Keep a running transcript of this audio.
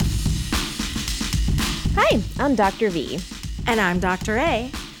Hi, I'm Dr. V. And I'm Dr. A.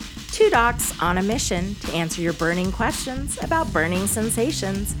 Two docs on a mission to answer your burning questions about burning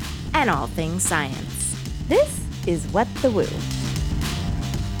sensations and all things science. This is What the Woo.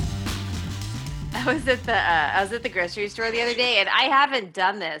 I was at the grocery store the other day, and I haven't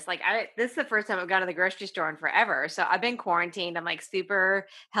done this. This is the first time I've gone to the grocery store in forever. So I've been quarantined. I'm like super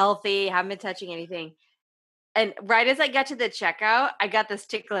healthy, haven't been touching anything. And right as I got to the checkout, I got this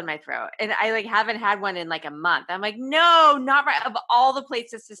tickle in my throat, and I haven't had one in like a month. I'm like, no, not right. Of all the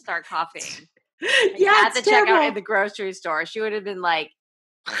places to start coughing, At the checkout in the grocery store, she would have been like,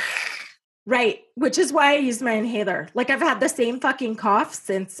 right, which is why I use my inhaler. Like I've had the same fucking cough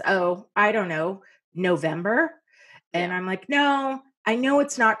since I don't know, November, and I'm like, no, I know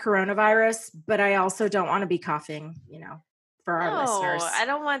it's not coronavirus, but I also don't want to be coughing, for our listeners. I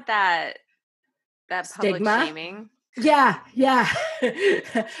don't want that public shaming. Yeah.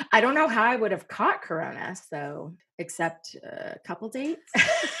 I don't know how I would have caught corona, so except a couple dates.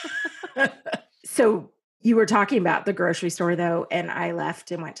 So you were talking about the grocery store though, and I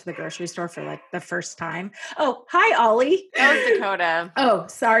left and went to the grocery store for like the first time. Oh, hi, Ollie. That was Dakota. Oh,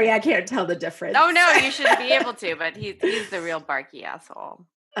 sorry, I can't tell the difference. Oh no, you should be able to, but he's the real barky asshole.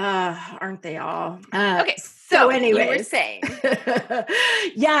 Aren't they all? Okay, so anyways, you were saying.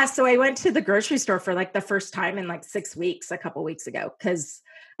 Yeah, so I went to the grocery store for like the first time in like 6 weeks, a couple weeks ago, because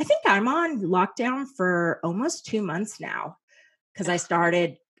I think I'm on lockdown for almost 2 months now, because I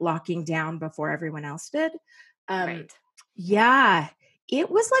started locking down before everyone else did. Right. Yeah, it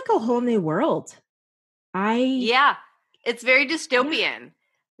was like a whole new world. It's very dystopian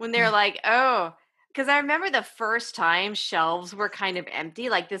when they're like, oh, because I remember the first time shelves were kind of empty.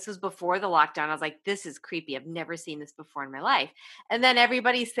 Like this was before the lockdown. I was like, this is creepy. I've never seen this before in my life. And then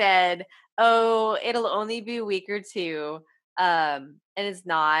everybody said, oh, it'll only be a week or two. And it's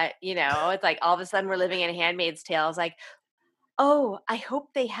not, it's like all of a sudden we're living in a Handmaid's Tale. I was like, oh, I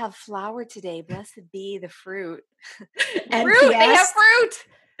hope they have flour today. Blessed be the fruit. And fruit, they have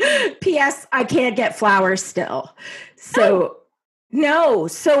fruit. P.S. I can't get flour still. So no,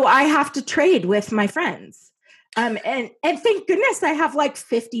 so I have to trade with my friends. And thank goodness I have like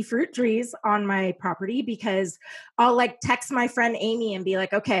 50 fruit trees on my property, because I'll like text my friend Amy and be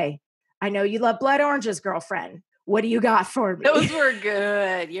like, okay, I know you love blood oranges, girlfriend. What do you got for me? Those were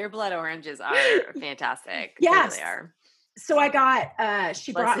good. Your blood oranges are fantastic. Yes. They really are. So I got,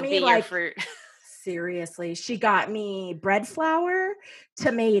 she brought me like fruit. Seriously, she got me bread flour,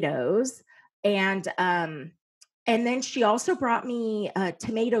 tomatoes, and then she also brought me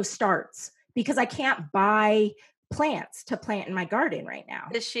tomato starts, because I can't buy plants to plant in my garden right now.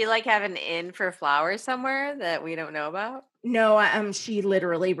 Does she like have an in for flowers somewhere that we don't know about? No, she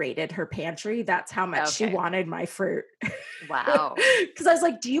literally raided her pantry. That's how much she wanted my fruit. Wow. Because I was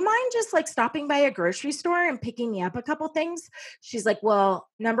like, do you mind just like stopping by a grocery store and picking me up a couple things? She's like, well,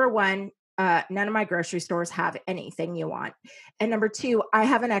 number one, none of my grocery stores have anything you want. And number two, I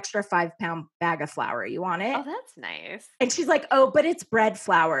have an extra 5-pound bag of flour. You want it? Oh, that's nice. And she's like, oh, but it's bread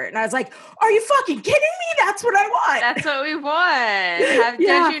flour. And I was like, are you fucking kidding me? That's what I want. That's what we want.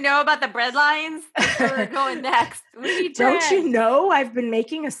 Don't you know about the bread lines? That's where we're going next. Don't you know I've been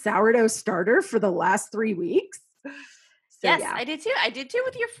making a sourdough starter for the last 3 weeks? So, yes, I did too. I did too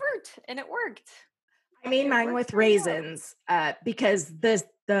with your fruit, and it worked. I made mine with raisins because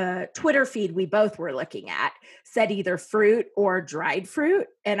the Twitter feed we both were looking at said either fruit or dried fruit.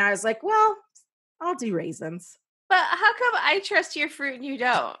 And I was like, well, I'll do raisins. But how come I trust your fruit and you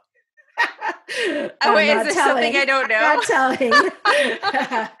don't? Is this something I don't know? I'm not telling.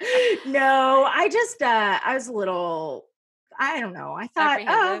 No, I just, I was a little, I don't know. I thought,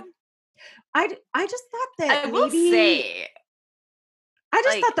 I just thought that I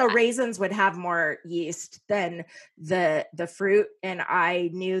just thought the raisins would have more yeast than the fruit, and I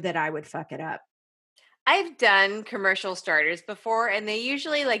knew that I would fuck it up. I've done commercial starters before, and they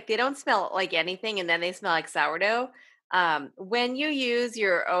usually they don't smell like anything, and then they smell like sourdough. When you use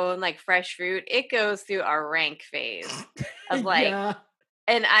your own fresh fruit, it goes through a rank phase of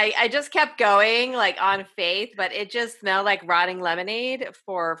and I just kept going on faith, but it just smelled like rotting lemonade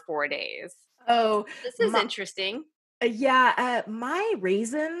for 4 days. Oh, this is interesting. Yeah, my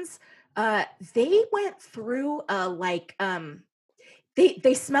raisins, they went through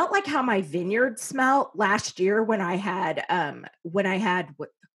they smelled like how my vineyard smelled last year when I had what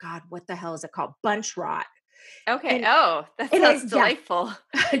the hell is it called? Bunch rot. Okay. That sounds delightful.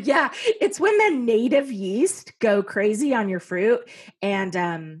 Yeah. It's when the native yeast go crazy on your fruit,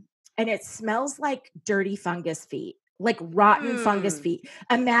 and it smells like dirty fungus feet. Like rotten fungus feet.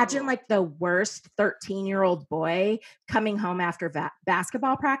 Imagine the worst 13-year-old boy coming home after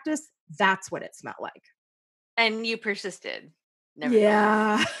basketball practice. That's what it smelled like. And you persisted. Nevertheless.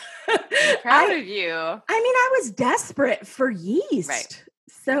 Yeah. I'm proud of you. I mean, I was desperate for yeast. Right.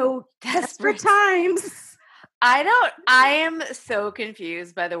 So desperate times. I am so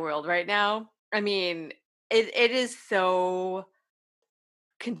confused by the world right now. I mean, it is so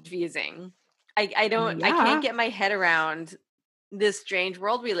confusing. I can't get my head around this strange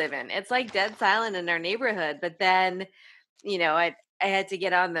world we live in. It's like dead silent in our neighborhood, but then, I had to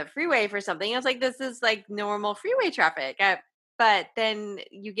get on the freeway for something. I was like, this is like normal freeway traffic. But then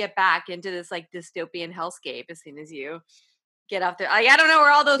you get back into this like dystopian hellscape as soon as you get off there. Like, I don't know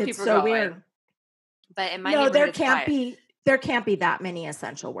where all those people are going. Weird. But in my neighborhood, there can't be that many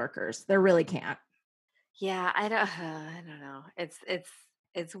essential workers. There really can't. Yeah, I don't know.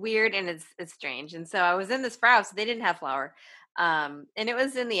 It's weird and it's strange. And so I was in the Sprouts. They didn't have flour. And it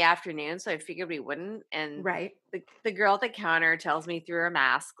was in the afternoon, so I figured we wouldn't. And the girl at the counter tells me through her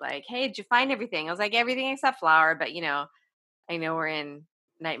mask, like, "Hey, did you find everything?" I was like, "Everything except flour, but I know we're in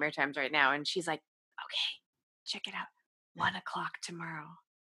nightmare times right now." And she's like, "Okay, check it out. 1:00 tomorrow.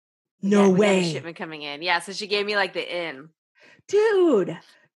 No way. We got a shipment coming in." Yeah, so she gave me like the in. Dude.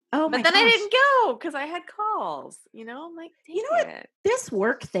 Oh my But then gosh. I didn't go because I had calls. I'm like, dang it. This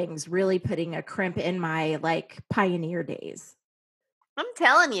work thing's really putting a crimp in my like pioneer days. I'm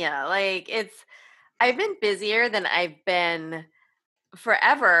telling you, like I've been busier than I've been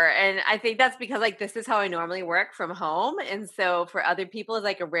forever. And I think that's because like this is how I normally work from home. And so for other people it's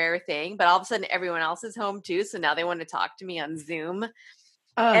like a rare thing, but all of a sudden everyone else is home too. So now they want to talk to me on Zoom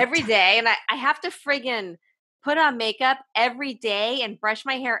every day. And I have to friggin' put on makeup every day and brush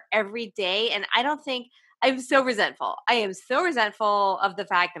my hair every day. And I'm so resentful. I am so resentful of the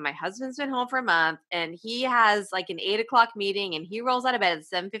fact that my husband's been home for a month and he has like an 8:00 meeting and he rolls out of bed at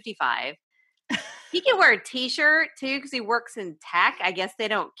 7:55. He can wear a t-shirt too because he works in tech. I guess they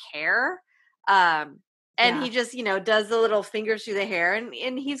don't care. And he just, does the little fingers through the hair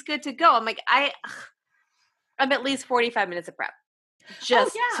and he's good to go. I'm like, I'm at least 45 minutes of prep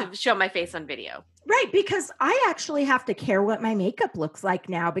just to show my face on video. Right, because I actually have to care what my makeup looks like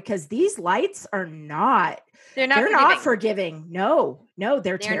now because these lights are they're not forgiving. No,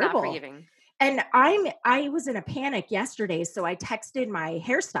 they're terrible. Not forgiving. And I was in a panic yesterday, so I texted my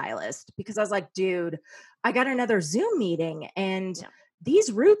hairstylist because I was like, dude, I got another Zoom meeting and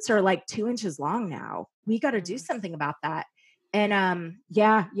these roots are like 2 inches long now. We got to do something about that. And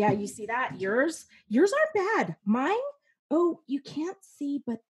you see that? Yours aren't bad. Mine, you can't see,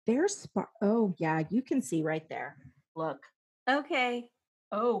 but there's you can see right there. Look. Okay.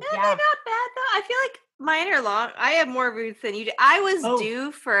 Oh, They're not bad though. I feel like mine are long. I have more roots than you do. I was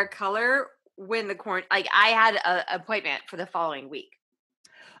due for a color when I had an appointment for the following week.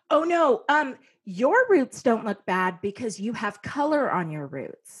 Oh no. Your roots don't look bad because you have color on your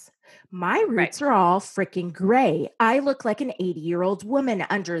roots. My roots are all freaking gray. I look like an 80-year-old woman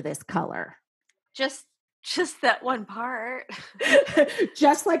under this color. Just that one part.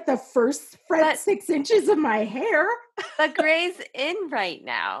 Just like the first 6 inches of my hair. But gray's in right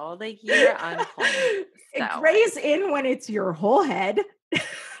now. Like you're on point. So. Gray's in when it's your whole head.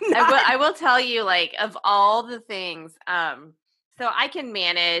 I will tell you, like, of all the things, so I can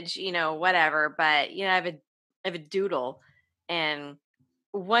manage, whatever, but I have a doodle. And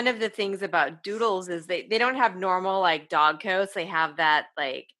one of the things about doodles is they don't have normal like dog coats. They have that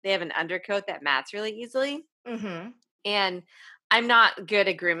they have an undercoat that mats really easily. Mm-hmm. And I'm not good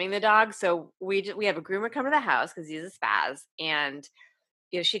at grooming the dog, so we have a groomer come to the house because he's a spaz, and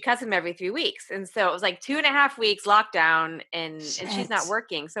she cuts him every 3 weeks. And so it was like 2.5 weeks lockdown, and she's not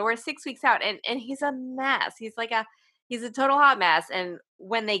working. So we're 6 weeks out, and he's a mess. He's he's a total hot mess. And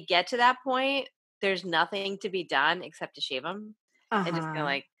when they get to that point, there's nothing to be done except to shave him. And just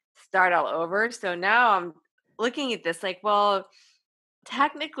gonna start all over. So now I'm looking at this well,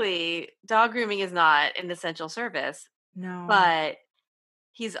 technically dog grooming is not an essential service. No. But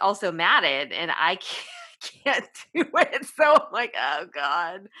he's also matted and I can't do it. So I'm like, oh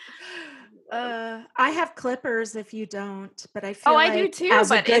God. I have clippers if you don't, but I feel I do too.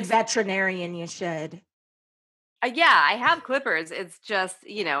 As a good veterinarian, you should. Yeah, I have clippers. It's just,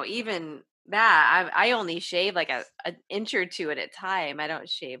 even that I only shave like an inch or two at a time. I don't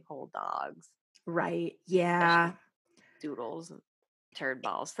shave whole dogs. Right. Yeah. Doodles and turd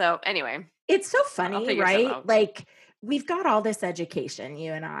balls. So anyway, it's so funny, right? Like we've got all this education,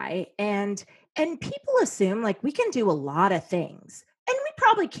 you and I, and people assume like we can do a lot of things, and we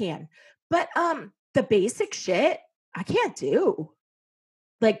probably can, but the basic shit I can't do.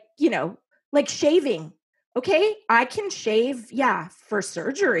 Like, like shaving. Okay, I can shave, for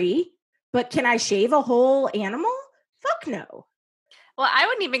surgery. But can I shave a whole animal? Fuck no. Well, I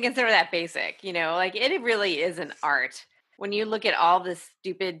wouldn't even consider that basic, like it really is an art. When you look at all the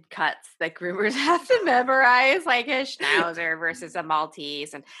stupid cuts that groomers have to memorize, like a Schnauzer versus a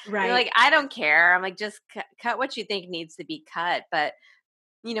Maltese, and you're like, I don't care. I'm like, just cut what you think needs to be cut. But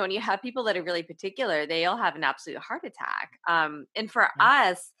when you have people that are really particular, they'll have an absolute heart attack. And for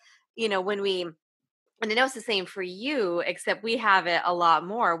us, when we, and I know it's the same for you, except we have it a lot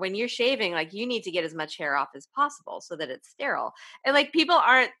more. When you're shaving, like you need to get as much hair off as possible so that it's sterile. And like people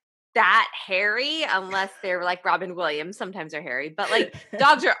aren't that hairy unless they're like Robin Williams. Sometimes they're hairy, but like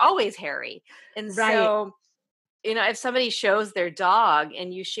dogs are always hairy. And so, if somebody shows their dog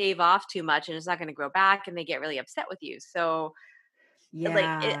and you shave off too much and it's not going to grow back and they get really upset with you. So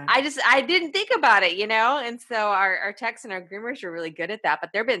I didn't think about it, and so our techs and our groomers are really good at that.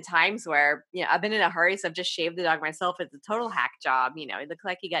 But there have been times where, I've been in a hurry, so I've just shaved the dog myself. It's a total hack job. It looked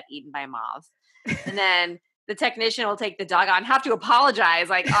like he got eaten by moths. And then the technician will take the dog out and have to apologize.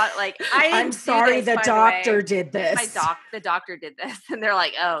 I'm sorry, the doctor did this. The doctor did this. And they're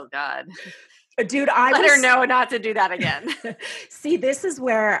like, oh God. Dude, let her know not to do that again. See, this is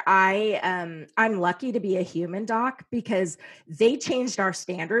where I'm lucky to be a human doc because they changed our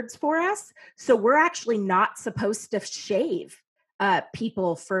standards for us. So we're actually not supposed to shave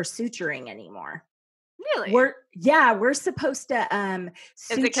people for suturing anymore. Really? We're supposed to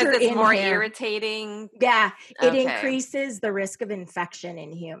suture. Is it because it's more irritating? Yeah, it increases the risk of infection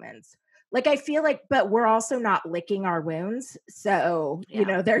in humans. Like, I feel like, but we're also not licking our wounds. So,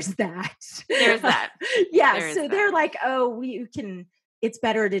 there's that. There's that. They're like, oh, it's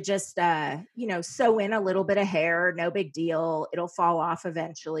better to just, sew in a little bit of hair. No big deal. It'll fall off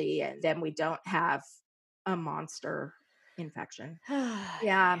eventually. And then we don't have a monster infection.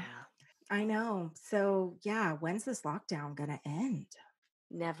 Yeah, I know. So, when's this lockdown going to end?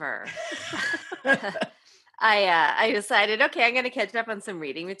 Never. I decided, okay, I'm going to catch up on some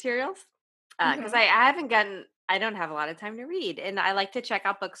reading materials. Because I don't have a lot of time to read. And I like to check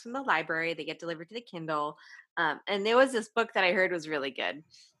out books from the library. They get delivered to the Kindle. And there was this book that I heard was really good.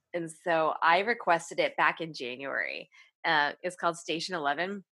 And so I requested it back in January. It's called Station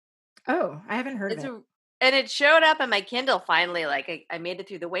 11. Oh, I haven't heard of it. And it showed up on my Kindle finally. Like I made it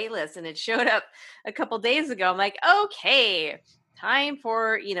through the wait list and it showed up a couple days ago. I'm like, okay, time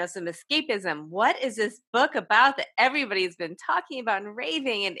for, some escapism. What is this book about that everybody's been talking about and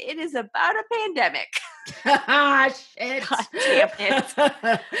raving? And it is about a pandemic. Shit. God damn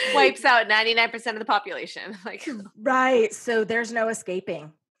it. Wipes out 99% of the population. Right. So there's no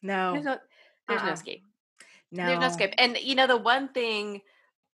escaping. No. There's no escape. No. There's no escape. And the one thing,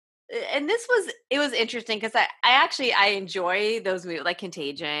 and it was interesting because I enjoy those movies like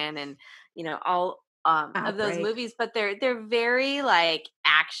Contagion and, all of those movies, but they're very like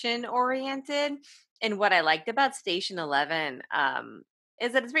action oriented. And what I liked about Station 11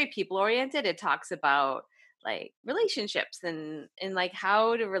 is that it's very people oriented. It talks about like relationships and like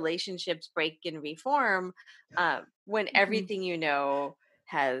how do relationships break and reform when everything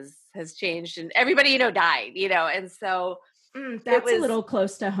has changed and everybody died, and so that's a little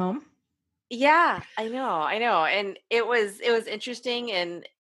close to home. Yeah, I know, and it was interesting and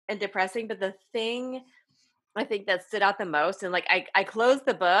depressing, but the thing I think that stood out the most, and like I closed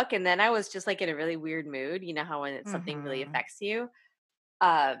the book and then I was just like in a really weird mood, how when something really affects you.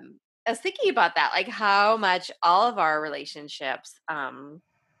 I was thinking about that, like how much all of our relationships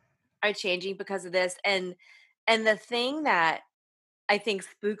are changing because of this, and the thing that I think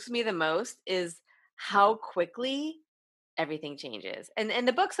spooks me the most is how quickly everything changes. And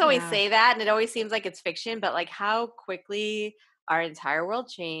the books always say that, and it always seems like it's fiction, but like how quickly our entire world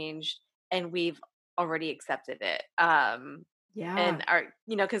changed and we've already accepted it. And our,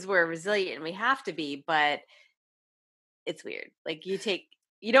 because we're resilient and we have to be, but it's weird. Like you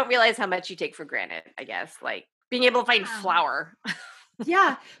don't realize how much you take for granted, I guess, like being able to find flour.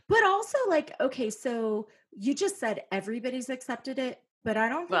 Yeah. But also like, okay, so you just said everybody's accepted it, but I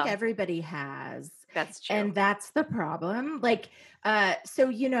don't think everybody has. That's true. And that's the problem. Like, so,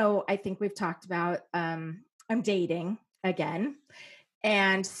 I think we've talked about, I'm dating again.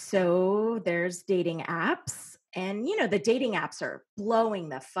 And so there's dating apps and, the dating apps are blowing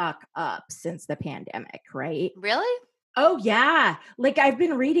the fuck up since the pandemic, right? Really? Oh yeah. Like I've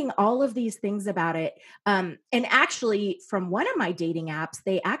been reading all of these things about it. And actually from one of my dating apps,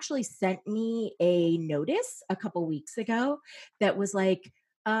 they actually sent me a notice a couple weeks ago that was like,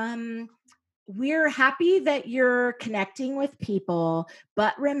 we're happy that you're connecting with people,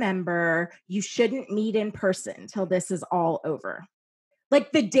 but remember, you shouldn't meet in person till this is all over.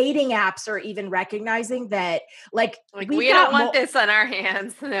 Like the dating apps are even recognizing that like we don't want this on our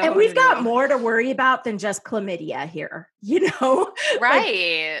hands. No, and we've got more to worry about than just chlamydia here, you know?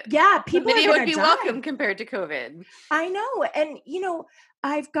 Right. Like, yeah, people chlamydia are would be welcome compared to COVID. I know. And, you know,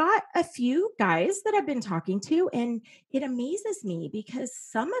 I've got a few guys that I've been talking to, and it amazes me because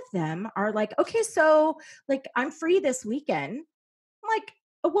some of them are like, okay, so like I'm free this weekend. I'm like,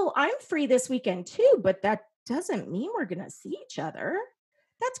 oh, well, I'm free this weekend too, but that doesn't mean we're going to see each other.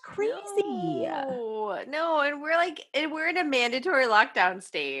 That's crazy. No, and we're in a mandatory lockdown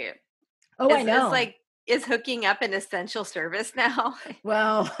state. Oh, I know. It's like, is hooking up an essential service now?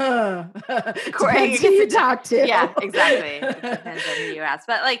 Well, depends who you talk to. Yeah, exactly. It depends on who you ask.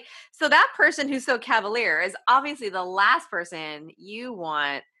 But like, so that person who's so cavalier is obviously the last person you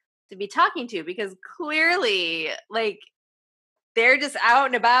want to be talking to, because clearly, like, they're just out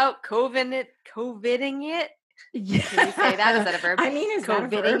and about coviding it. Yeah. Can you say that? Is that a verb? I mean, is that a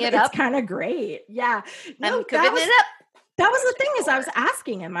verb? It up? It's kind of great. Yeah. No, it up. That was the thing is I was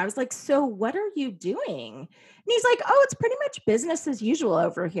asking him, I was like, so what are you doing? And he's like, oh, it's pretty much business as usual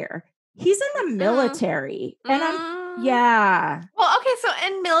over here. He's in the military. And yeah. Well, okay. So,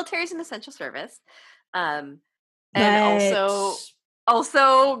 and military is an essential service. And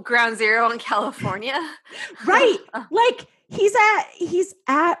also ground zero in California. Right. Like he's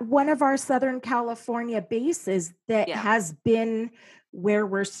at one of our Southern California bases that has been where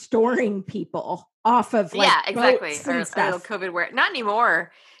we're storing people off of like boats and stuff. COVID where not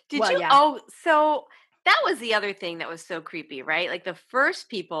anymore. So that was the other thing that was so creepy, right? Like the first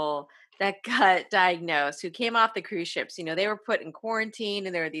people that got diagnosed who came off the cruise ships, you know, they were put in quarantine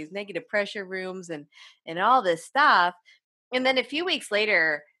and there were these negative pressure rooms and all this stuff. And then a few weeks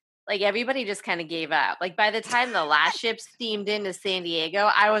later, like everybody just kind of gave up. Like by the time the last ship steamed into San Diego,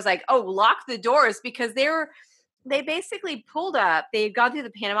 I was like, oh, lock the doors, because they basically pulled up. They had gone through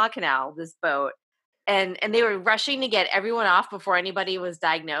the Panama Canal, this boat, and they were rushing to get everyone off before anybody was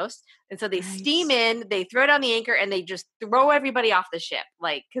diagnosed. And so they steam in, they throw down the anchor, and they just throw everybody off the ship.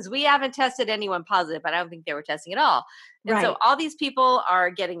 Like, because we haven't tested anyone positive, but I don't think they were testing at all. And so all these people are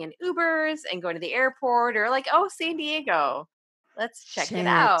getting in Ubers and going to the airport, or like, oh, San Diego, let's check it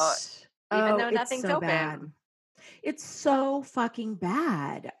out. Even though nothing's open. Bad. It's so fucking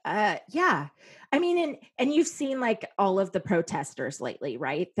bad. Yeah. I mean, and you've seen like all of the protesters lately,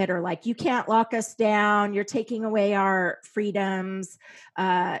 right? That are like, you can't lock us down. You're taking away our freedoms, you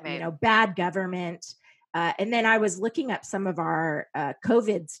know, bad government. And then I was looking up some of our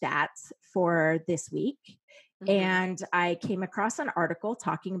COVID stats for this week. And I came across an article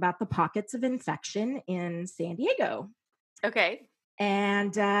talking about the pockets of infection in San Diego. Okay.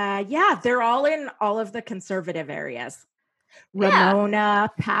 And they're all in all of the conservative areas.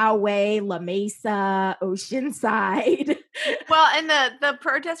 Ramona, Poway, La Mesa, Oceanside. Well, and the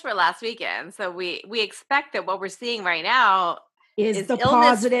protests were last weekend. So we expect that what we're seeing right now is the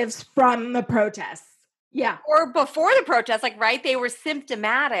positives from the protests. Yeah. Or before the protests, like, right, they were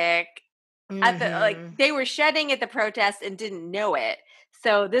symptomatic at the, like, they were shedding at the protest and didn't know it.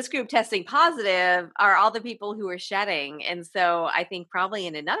 So this group testing positive are all the people who are shedding. And so I think probably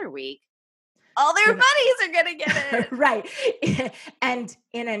in another week, all their buddies are going to get it. Right. And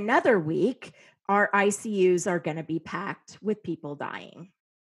in another week, our ICUs are going to be packed with people dying.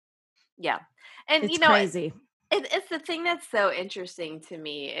 Yeah. And it's crazy. It's the thing that's so interesting to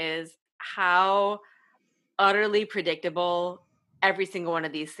me is how utterly predictable every single one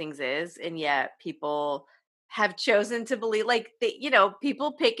of these things is. And yet people have chosen to believe, like,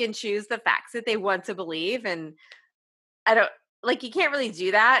 people pick and choose the facts that they want to believe. And you can't really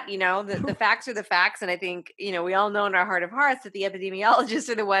do that. You know, the facts are the facts. And I think, we all know in our heart of hearts that the epidemiologists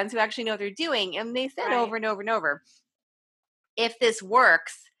are the ones who actually know what they're doing. And they said over and over and over, if this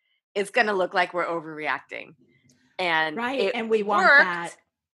works, it's going to look like we're overreacting. And and we want that.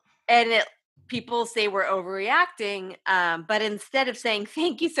 And people say we're overreacting, but instead of saying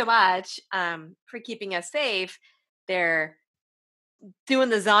thank you so much for keeping us safe, they're doing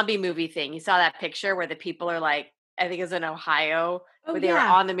the zombie movie thing. You saw that picture where the people are like, I think it was in Ohio, where they were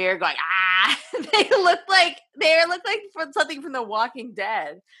on the mirror going, they look like from something from The Walking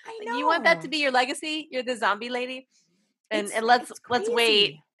Dead. I know. You want that to be your legacy? You're the zombie lady, and let's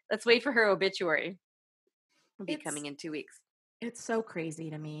wait for her obituary. It'll be coming in 2 weeks. It's so crazy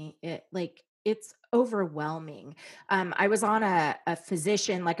to me. It's overwhelming. I was on a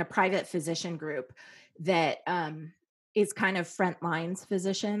physician, like a private physician group that is kind of front lines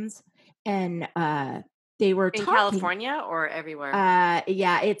physicians. And they were in California or everywhere?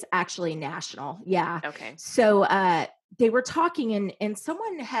 Yeah, it's actually national. Yeah. Okay. So they were talking and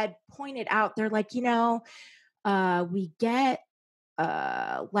someone had pointed out, they're like, we get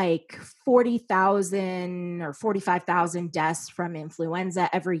like 40,000 or 45,000 deaths from influenza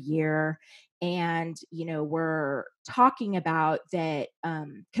every year. And, we're talking about that,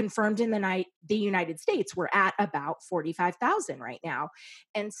 confirmed in the United States, we're at about 45,000 right now.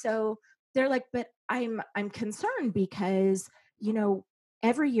 And so they're like, but I'm concerned because,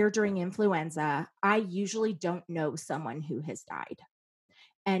 every year during influenza, I usually don't know someone who has died.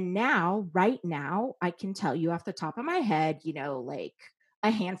 And right now, I can tell you off the top of my head, like a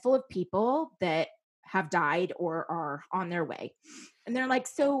handful of people that have died or are on their way. And they're like,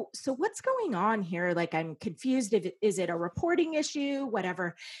 so what's going on here? Like, I'm confused. Is it a reporting issue,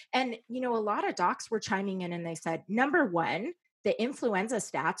 whatever? And, a lot of docs were chiming in and they said, number one, the influenza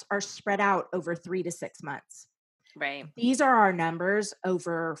stats are spread out over 3 to 6 months. Right. These are our numbers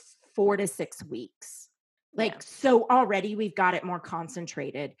over 4 to 6 weeks. Like, Yeah. so already we've got it more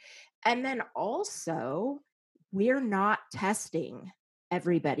concentrated. And then also, we're not testing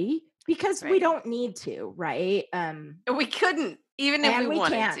everybody because we Right. don't need to, right? We couldn't, even if And we we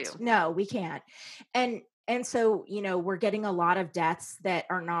wanted can't. to. No, we can't. And so, we're getting a lot of deaths that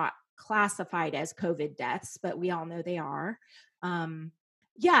are not classified as COVID deaths, but we all know they are.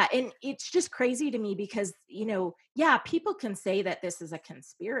 Yeah, and it's just crazy to me because, yeah, people can say that this is a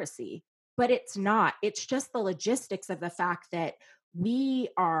conspiracy, but it's not. It's just the logistics of the fact that we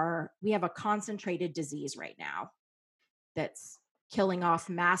have a concentrated disease right now that's killing off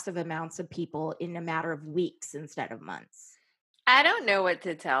massive amounts of people in a matter of weeks instead of months. I don't know what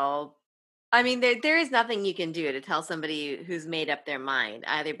to tell. I mean, there is nothing you can do to tell somebody who's made up their mind,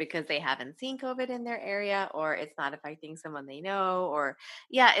 either because they haven't seen COVID in their area or it's not affecting someone they know, or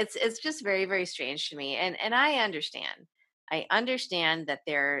yeah, it's just very, very strange to me. And I understand. I understand that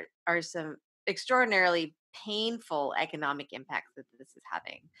there are some extraordinarily painful economic impacts that this is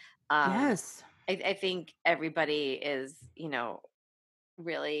having. Yes. I think everybody is,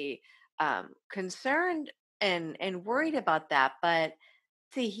 really concerned and worried about that, but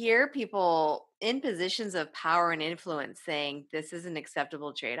to hear people in positions of power and influence saying this is an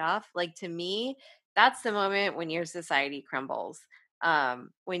acceptable trade-off, like, to me, that's the moment when your society crumbles.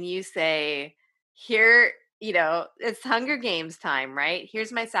 When you say, here, it's Hunger Games time, right?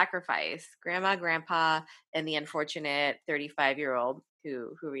 Here's my sacrifice, grandma, grandpa, and the unfortunate 35-year-old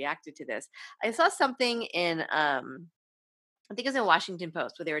who reacted to this. I saw something in I think it was in Washington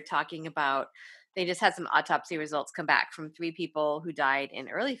Post where they were talking about they just had some autopsy results come back from 3 people who died in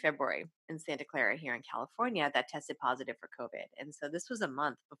early February in Santa Clara here in California that tested positive for COVID. And so this was a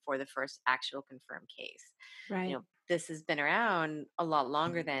month before the first actual confirmed case. Right. This has been around a lot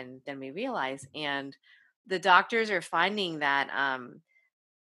longer than we realize. And the doctors are finding that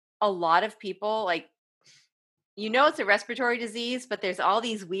a lot of people, like, it's a respiratory disease, but there's all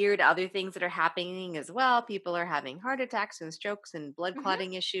these weird other things that are happening as well. People are having heart attacks and strokes and blood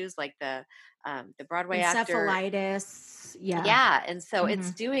clotting issues, like the Broadway actor. Encephalitis. Yeah. Yeah, and so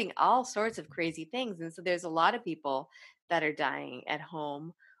it's Mhm. doing all sorts of crazy things, and so there's a lot of people that are dying at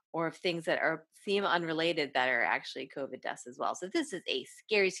home or of things that seem unrelated that are actually COVID deaths as well. So this is a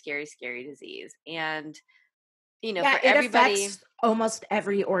scary, scary, scary disease, and Yeah, for it everybody. affects almost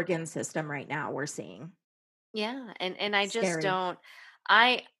every organ system right now, we're seeing. Yeah, and I just Scary. don't.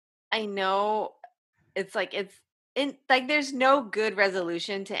 I know it's in, like, there's no good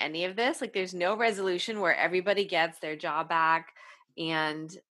resolution to any of this. Like, there's no resolution where everybody gets their job back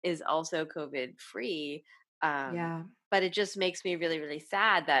and is also COVID free. Um, Yeah. but it just makes me really, really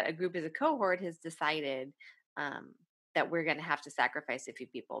sad that a group as a cohort has decided um, that we're going to have to sacrifice a few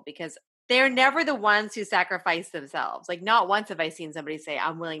people because they're never the ones who sacrifice themselves. Like, not once have I seen somebody say,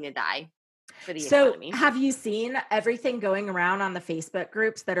 "I'm willing to die for the So economy." have you seen everything going around on the Facebook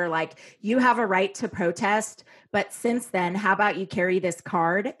groups that are like, you have a right to protest, but since then, how about you carry this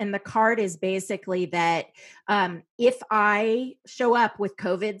card? And the card is basically that if I show up with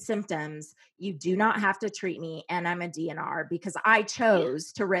COVID symptoms, you do not have to treat me and I'm a DNR because I Yeah,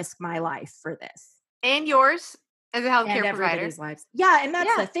 chose to risk my life for this. and yours as a And healthcare provider. everybody's lives. Yeah. And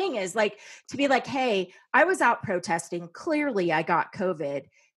that's the Yeah. thing is like to be like, hey, I was out protesting. Clearly, I got COVID.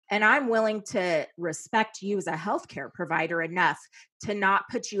 And I'm willing to respect you as a healthcare provider enough to not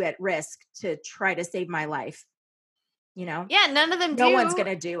put you at risk to try to save my life. Yeah, none of them No one's do.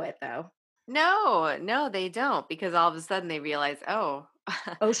 going to do it though. No, no, they don't, because all of a sudden they realize, oh,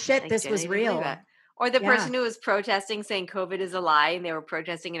 Oh shit, like, this didn't was even believe real. that. Or the Yeah. person who was protesting saying COVID is a lie and they were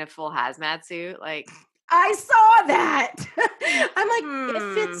protesting in a full hazmat suit. Like, I saw that. I'm like, if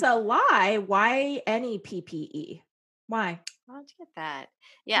hmm, it's a lie, why any PPE? Why? why don't you get that?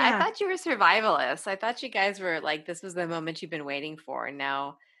 Yeah, I Yeah. thought you were survivalists. I thought you guys were like, this was the moment you've been waiting for. And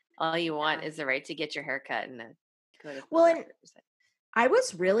now all you want Yeah. is the right to get your hair cut and go to Well, the and doctor's. I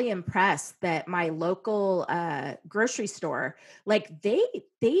was really impressed that my local grocery store, like they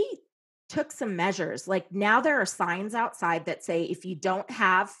took some measures. Like now there are signs outside that say if you don't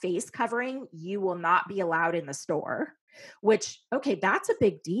have face covering, you will not be allowed in the store. Which okay, that's a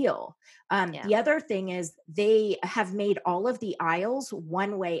big deal. Yeah. The other thing is they have made all of the aisles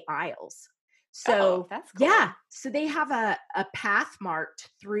one-way aisles. Oh, So that's yeah, cool. so they have a path marked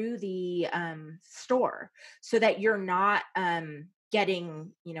through the store so that you're not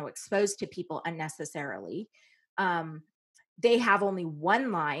getting, exposed to people unnecessarily. Um, they have only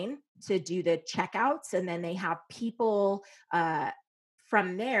one line to do the checkouts, and then they have people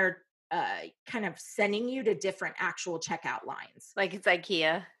from there kind of sending you to different actual checkout lines. Like it's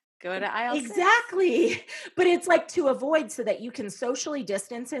IKEA. Go to aisle 6. Exactly. But it's like to avoid so that you can socially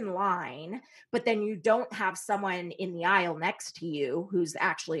distance in line, but then you don't have someone in the aisle next to you who's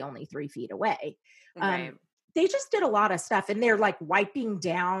actually only 3 feet away. Um, Right. they just did a lot of stuff and they're like wiping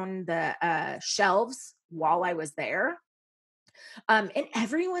down the shelves while I was there. And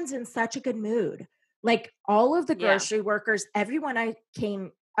everyone's in such a good mood. Like all of the Yeah. grocery workers, everyone I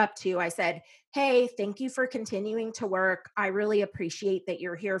came up to, I said, "Hey, thank you for continuing to work. I really appreciate that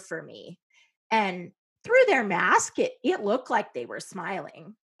you're here for me." And through their mask, it looked like they were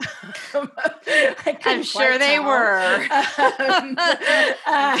smiling. I I'm couldn't sure quite they tell. were.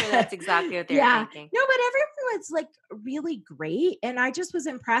 I'm sure that's exactly what they were Yeah, thinking. no, but everyone was like really great, and I just was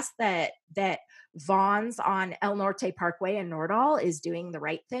impressed that Vaughn's on El Norte Parkway in Nordal is doing the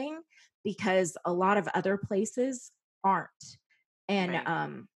right thing because a lot of other places aren't. And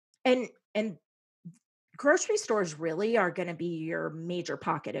Right. and grocery stores really are going to be your major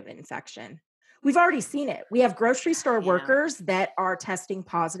pocket of infection. We've already seen it. We have grocery store Yeah. workers that are testing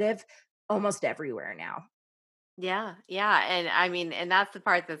positive almost everywhere now. Yeah. Yeah. And I mean, and that's the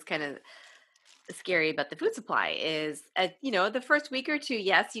part that's kind of scary about the food supply is the first week or two,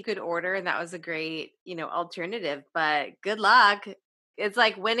 yes, you could order and that was a great, alternative, but good luck. It's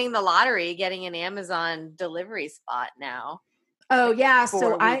like winning the lottery, getting an Amazon delivery spot now, Oh like yeah,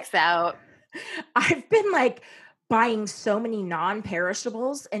 4 weeks out. I've been like buying so many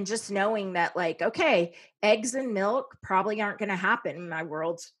non-perishables and just knowing that like okay, eggs and milk probably aren't going to happen in my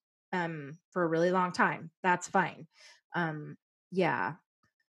world for a really long time. That's fine. Yeah,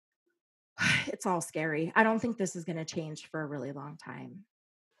 it's all scary. I don't think this is going to change for a really long time.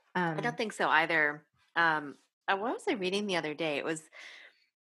 I don't Um think so either. What was I reading the other day? It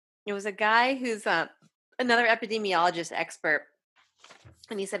was a guy who's another epidemiologist expert,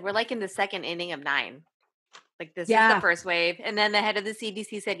 and he said we're like in the second inning of 9. Like this is the yeah, first wave, and then the head of the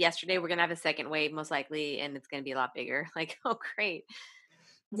CDC said yesterday we're gonna have a second wave most likely, and it's gonna be a lot bigger. Like, oh great!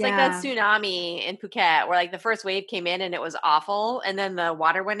 It's like that yeah, tsunami in Phuket where like the first wave came in and it was awful, and then the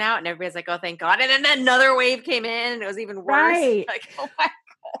water went out, and everybody's like, oh thank God, and then another wave came in and it was even worse. right. Like, oh my.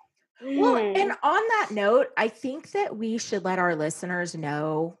 Well, and Mm. on that note, I think that we should let our listeners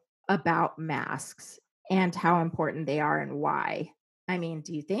know about masks and how important they are and why. I mean,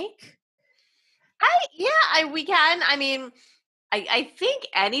 do you think? We can. I mean, I think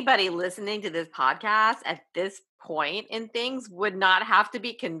anybody listening to this podcast at this point in things would not have to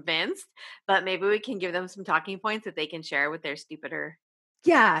be convinced, but maybe we can give them some talking points that they can share with their stupider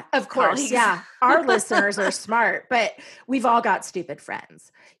Yeah, of course. colleagues. Yeah. Our listeners are smart, but we've all got stupid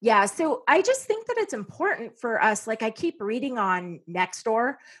friends. Yeah. So I just think that it's important for us. Like I keep reading on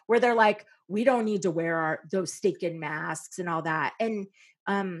Nextdoor where they're like, we don't need to wear those stinking masks and all that. And,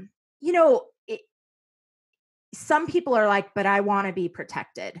 you know, some people are like, but I want to be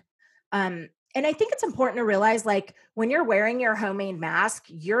protected. And I think it's important to realize like when you're wearing your homemade mask,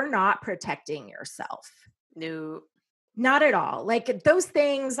 you're not protecting yourself. No. Not at all. Like those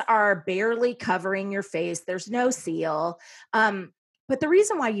things are barely covering your face. There's no seal. But the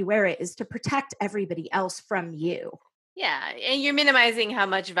reason why you wear it is to protect everybody else from you. Yeah, and you're minimizing how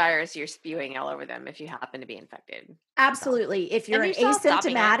much virus you're spewing all over them if you happen to be infected. So, Absolutely. If you're and an you're still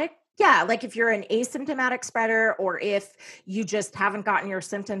stopping it. asymptomatic, yeah, like if you're an asymptomatic spreader or if you just haven't gotten your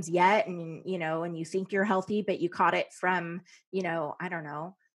symptoms yet and you think you're healthy but you caught it from, I don't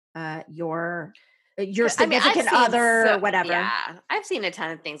know, your I mean, significant other or whatever. I've seen a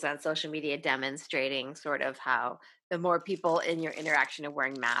ton of things on social media demonstrating sort of how the more people in your interaction of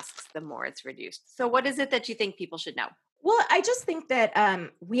wearing masks, the more it's reduced. So, what is it that you think people should know? Well, I just think that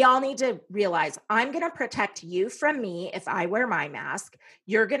we all need to realize I'm going to protect you from me if I wear my mask.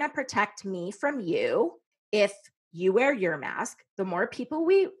 You're going to protect me from you if you wear your mask. The more people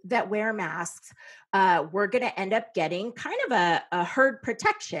we that wear masks, we're going to end up getting kind of a herd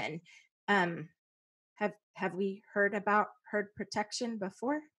protection. Have we heard about herd protection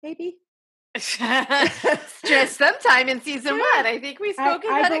before? Maybe. Stress sometime in season one. I think we spoke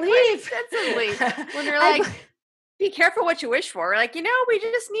about it quite extensively. When they're like, be careful what you wish for. We're like, we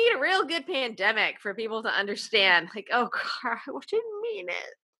just need a real good pandemic for people to understand. Like, oh, God, I didn't mean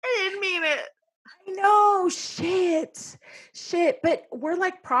it. I didn't mean it. I know, shit. But we're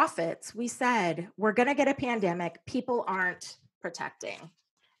like prophets. We said we're going to get a pandemic. People aren't protecting.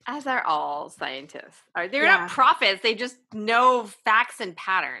 As are all scientists. They're not prophets. They just know facts and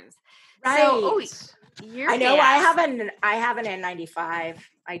patterns. Right. So, I know. I have an N95.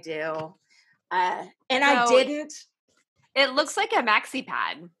 I do. I didn't. It looks like a maxi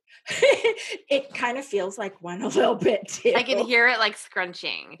pad. It kind of feels like one a little bit too. I can hear it like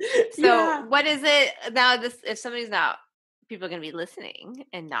scrunching. So what is it now? If somebody's not, people are going to be listening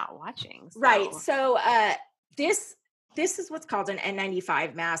and not watching. So. Right. So this is what's called an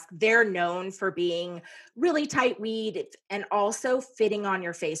N95 mask. They're known for being really tight weed and also fitting on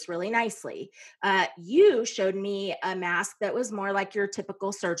your face really nicely. You showed me a mask that was more like your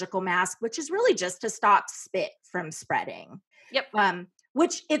typical surgical mask, which is really just to stop spit from spreading. Yep.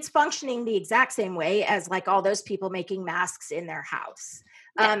 Which it's functioning the exact same way as like all those people making masks in their house.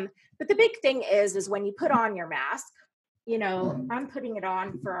 Yeah. But the big thing is when you put on your mask, I'm putting it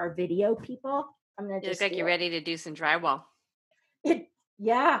on for our video people. I'm going to look like you're ready to do some drywall. It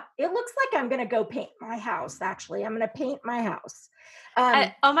looks like I'm going to go paint my house. Actually, I'm going to paint my house.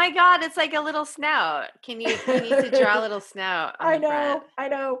 Oh my God, it's like a little snout. You need to draw a little snout. I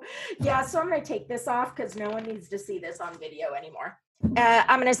know. Yeah. So I'm going to take this off because no one needs to see this on video anymore.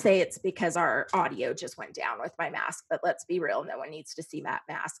 I'm going to say it's because our audio just went down with my mask, but let's be real. No one needs to see that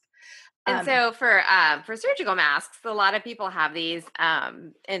mask. And so for surgical masks, a lot of people have these,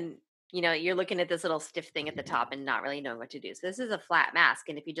 and you're looking at this little stiff thing at the top and not really knowing what to do. So this is a flat mask.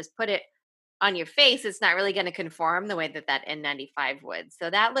 And if you just put it on your face, it's not really going to conform the way that N95 would. So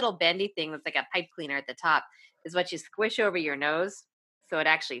that little bendy thing that's like a pipe cleaner at the top is what you squish over your nose so it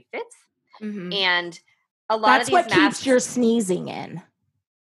actually fits. Mm-hmm. And a lot of these masks, that's what keeps your sneezing in.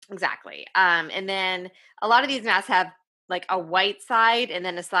 Exactly. And then a lot of these masks have like a white side and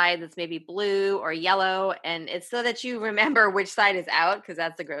then a side that's maybe blue or yellow. And it's so that you remember which side is out because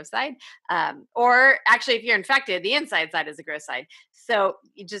that's the gross side. Or actually, if you're infected, the inside side is the gross side. So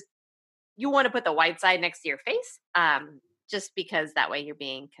you want to put the white side next to your face just because that way you're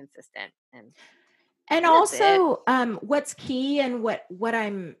being consistent. And also what's key and what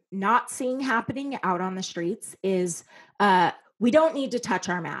I'm not seeing happening out on the streets is we don't need to touch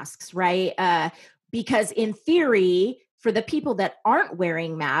our masks, right? Because in theory, for the people that aren't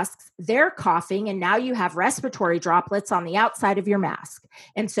wearing masks, they're coughing and now you have respiratory droplets on the outside of your mask.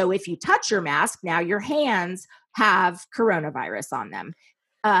 And so if you touch your mask, now your hands have coronavirus on them.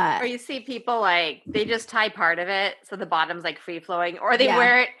 Or you see people like they just tie part of it so the bottom's like free flowing, or they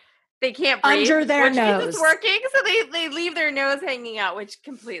wear it, they can't breathe under their nose. It's working, so they leave their nose hanging out, which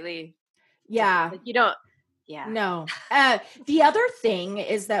completely like you don't. Yeah. No. The other thing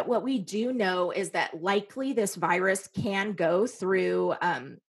is that what we do know is that likely this virus can go through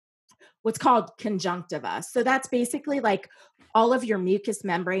what's called conjunctiva. So that's basically like all of your mucous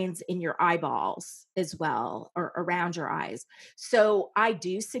membranes in your eyeballs as well, or around your eyes. So I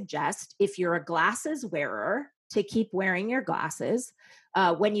do suggest if you're a glasses wearer to keep wearing your glasses.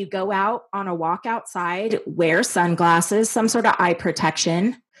 When you go out on a walk outside, wear sunglasses, some sort of eye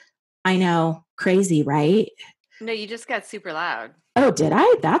protection. I know, crazy, right? No, you just got super loud. Oh, did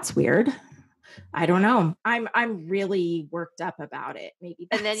I? That's weird. I don't know. I'm really worked up about it. Maybe.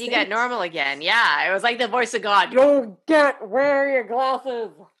 And then you got normal again. Yeah, it was like the voice of God. Wear your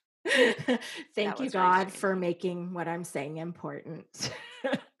glasses. Thank you, God, for making what I'm saying important.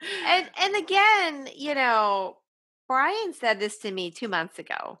 and again, Brian said this to me 2 months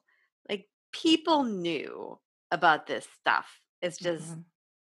ago. Like people knew about this stuff. It's just. Mm-hmm.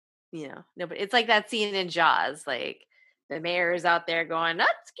 Nobody. It's like that scene in Jaws, like the mayor's out there going,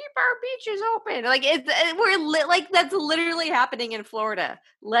 "Let's keep our beaches open." Like like that's literally happening in Florida.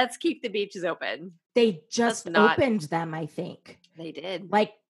 Let's keep the beaches open. They just opened them, I think. They did.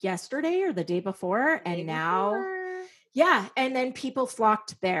 Like yesterday or the day before, and now, yeah. And then people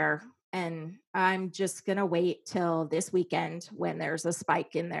flocked there. And I'm just going to wait till this weekend when there's a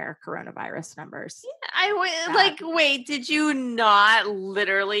spike in their coronavirus numbers. Yeah, wait, did you not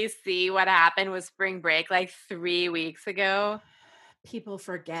literally see what happened with spring break like 3 weeks ago? People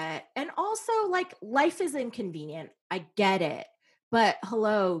forget. And also, like, life is inconvenient. I get it. But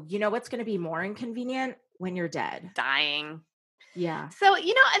hello, you know what's going to be more inconvenient? When you're dead. Dying. Yeah. So, and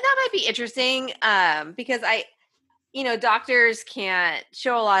that might be interesting because doctors can't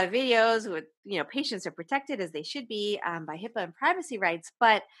show a lot of videos with, patients are protected as they should be by HIPAA and privacy rights.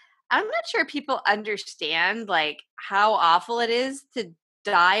 But I'm not sure people understand like how awful it is to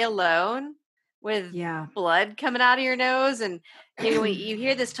die alone with Yeah. blood coming out of your nose. And you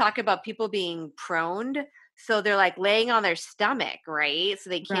hear this talk about people being proned. So they're like laying on their stomach, right? So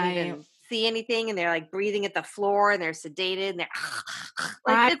they can't Right. even see anything, and they're like breathing at the floor, and they're sedated, and they're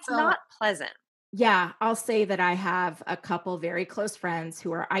like, I it's will- not pleasant. Yeah, I'll say that I have a couple very close friends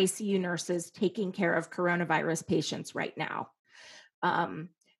who are ICU nurses taking care of coronavirus patients right now.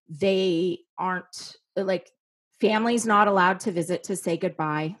 They aren't like, family's not allowed to visit to say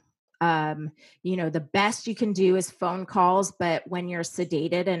goodbye. The best you can do is phone calls, but when you're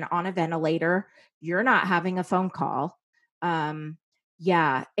sedated and on a ventilator, you're not having a phone call.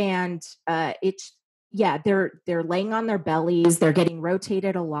 Yeah, and they're laying on their bellies, they're getting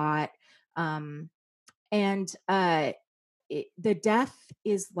rotated a lot. Um, and the death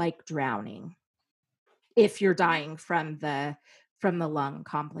is like drowning if you're dying from the lung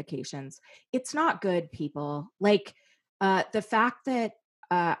complications. It's not good, people. Like, the fact that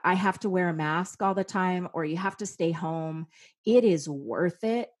I have to wear a mask all the time, or you have to stay home, it is worth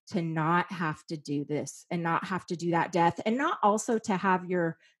it to not have to do this and not have to do that death, and not also to have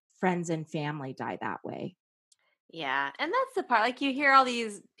your friends and family die that way. Yeah. And that's the part. Like, you hear all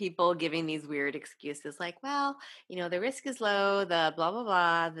these people giving these weird excuses, like, well, the risk is low, the blah, blah,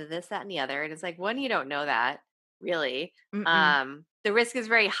 blah, the this, that, and the other. And it's like, one, you don't know that, really. Mm-mm. The risk is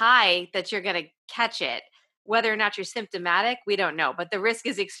very high that you're going to catch it. Whether or not you're symptomatic, we don't know. But the risk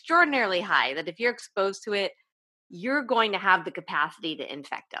is extraordinarily high that if you're exposed to it, you're going to have the capacity to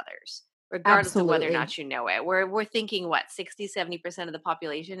infect others, regardless of whether or Absolutely. not you know it. We're thinking, what, 60-70% of the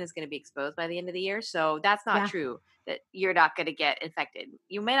population is going to be exposed by the end of the year. So that's not Yeah. true, that you're not going to get infected.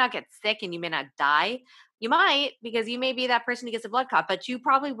 You may not get sick and you may not die. You might, because you may be that person who gets a blood clot, but you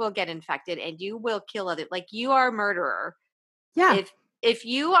probably will get infected and you will kill others. Like, you are a murderer. Yeah. If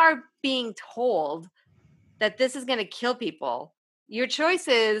you are being told that this is going to kill people, your choice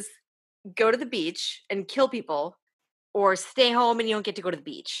is go to the beach and kill people, or stay home and you don't get to go to the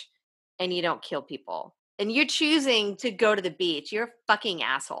beach and you don't kill people. And you're choosing to go to the beach. You're a fucking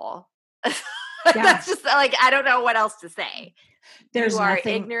asshole. That's just like, I don't know what else to say. There's You are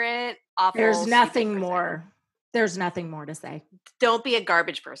nothing ignorant, awful. There's stupid nothing person. more. There's nothing more to say. Don't be a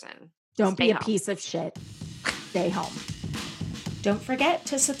garbage person. Don't Stay be a home. piece of shit. Stay home. Don't forget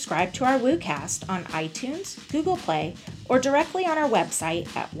to subscribe to our WooCast on iTunes, Google Play, or directly on our website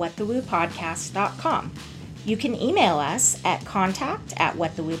at whatthewoopodcast.com. You can email us at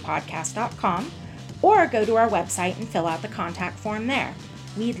contact@whatthewoopodcast.com, or go to our website and fill out the contact form there.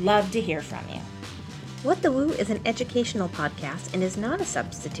 We'd love to hear from you. What the Woo is an educational podcast and is not a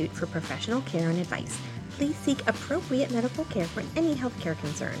substitute for professional care and advice. Please seek appropriate medical care for any healthcare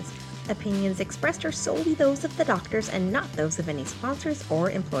concerns. Opinions expressed are solely those of the doctors and not those of any sponsors or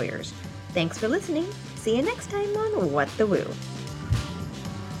employers. Thanks for listening. See you next time on What the Woo.